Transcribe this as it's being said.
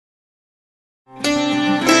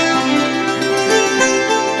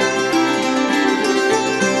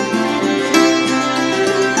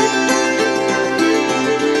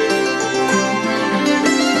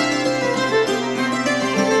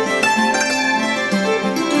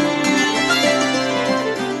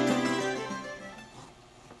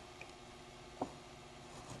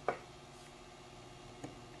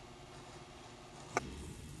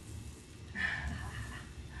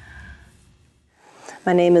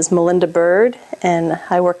My name is Melinda Byrd, and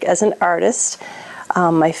I work as an artist.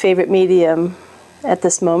 My favorite medium at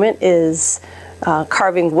this moment is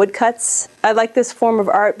carving woodcuts. I like this form of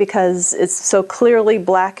art because it's so clearly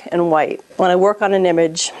black and white. When I work on an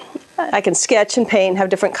image, I can sketch and paint, have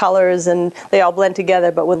different colors, and they all blend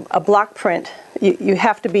together, but with a block print, you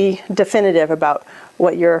have to be definitive about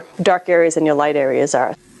what your dark areas and your light areas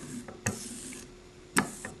are.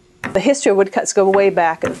 The history of woodcuts go way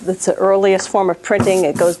back. It's the earliest form of printing.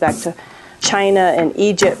 It goes back to China and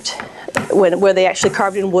Egypt, where they actually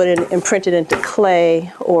carved in wood and printed into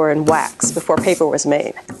clay or in wax before paper was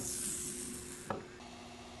made.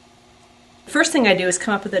 First thing I do is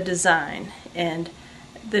come up with a design, and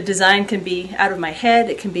the design can be out of my head.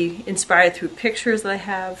 It can be inspired through pictures that I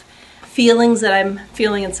have, feelings that I'm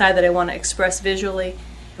feeling inside that I want to express visually.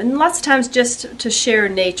 And lots of times just to share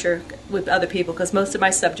nature with other people, because most of my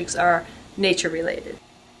subjects are nature related.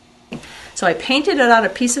 So I painted it on a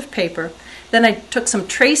piece of paper, then I took some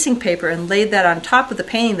tracing paper and laid that on top of the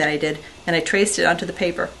painting that I did, and I traced it onto the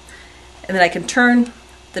paper. And then I can turn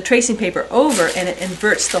the tracing paper over and it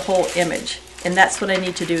inverts the whole image. And that's what I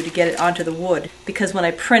need to do to get it onto the wood, because when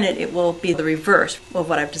I print it, it will be the reverse of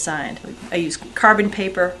what I've designed. I use carbon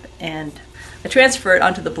paper and I transfer it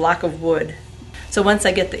onto the block of wood. So once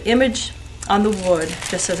I get the image on the wood,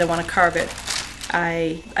 just as I want to carve it,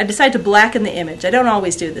 I decide to blacken the image. I don't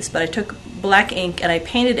always do this, but I took black ink and I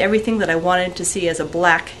painted everything that I wanted to see as a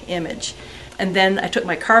black image. And then I took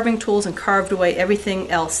my carving tools and carved away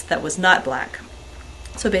everything else that was not black.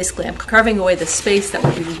 So basically I'm carving away the space that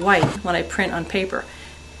will be white when I print on paper,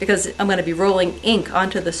 because I'm going to be rolling ink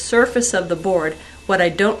onto the surface of the board. What I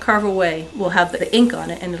don't carve away will have the ink on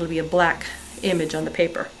it, and it'll be a black image on the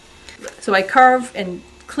paper. So I carve and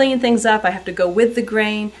clean things up. I have to go with the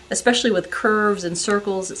grain, especially with curves and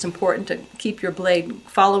circles. It's important to keep your blade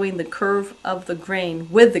following the curve of the grain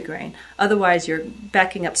with the grain. Otherwise you're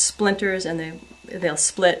backing up splinters and they'll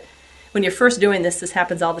split. When you're first doing this, this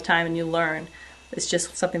happens all the time and you learn. It's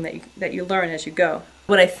just something that you learn as you go.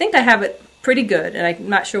 When I think I have it pretty good and I'm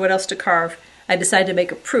not sure what else to carve, I decide to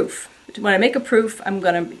make a proof. When I make a proof, I'm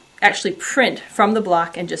going to actually print from the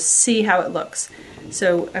block and just see how it looks.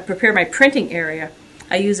 So I prepare my printing area.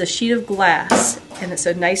 I use a sheet of glass, and it's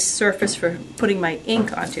a nice surface for putting my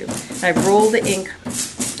ink onto. And I roll the ink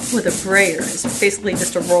with a brayer. It's basically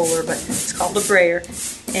just a roller, but it's called a brayer.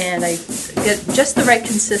 And I get just the right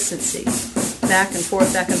consistency, back and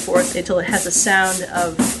forth, until it has a sound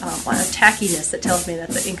of a tackiness that tells me that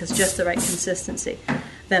the ink is just the right consistency.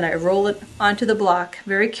 Then I roll it onto the block,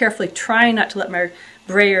 very carefully, trying not to let my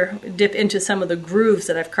brayer dip into some of the grooves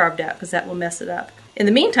that I've carved out, because that will mess it up. In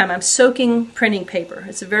the meantime, I'm soaking printing paper.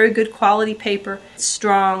 It's a very good quality paper. It's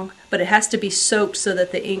strong, but it has to be soaked so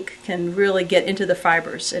that the ink can really get into the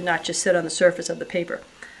fibers and not just sit on the surface of the paper.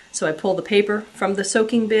 So I pull the paper from the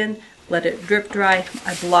soaking bin, let it drip dry.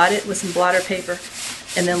 I blot it with some blotter paper,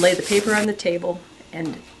 and then lay the paper on the table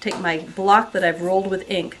and take my block that I've rolled with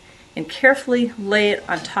ink and carefully lay it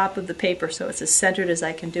on top of the paper so it's as centered as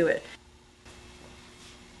I can do it.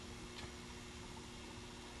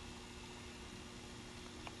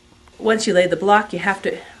 Once you lay the block, you have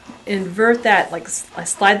to invert that, like I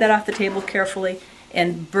slide that off the table carefully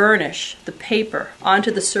and burnish the paper onto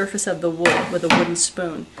the surface of the wood with a wooden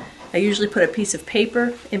spoon. I usually put a piece of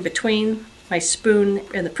paper in between my spoon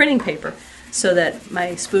and the printing paper so that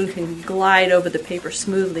my spoon can glide over the paper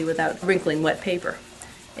smoothly without wrinkling wet paper.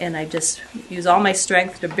 And I just use all my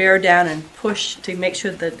strength to bear down and push to make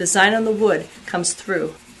sure the design on the wood comes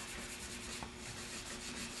through.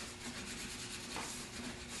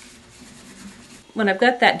 When I've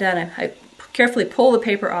got that done, I carefully pull the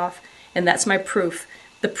paper off, and that's my proof.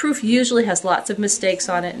 The proof usually has lots of mistakes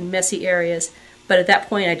on it and messy areas, but at that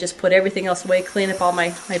point I just put everything else away, clean up all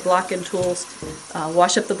my blocking tools,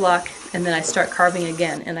 wash up the block, and then I start carving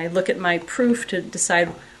again. And I look at my proof to decide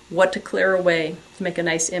what to clear away to make a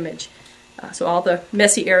nice image. So all the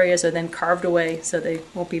messy areas are then carved away so they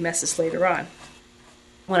won't be messes later on.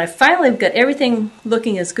 When I finally got everything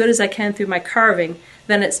looking as good as I can through my carving,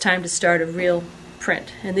 then it's time to start a real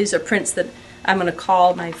print. And these are prints that I'm going to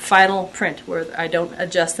call my final print, where I don't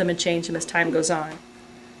adjust them and change them as time goes on.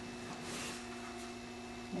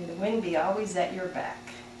 May the wind be always at your back.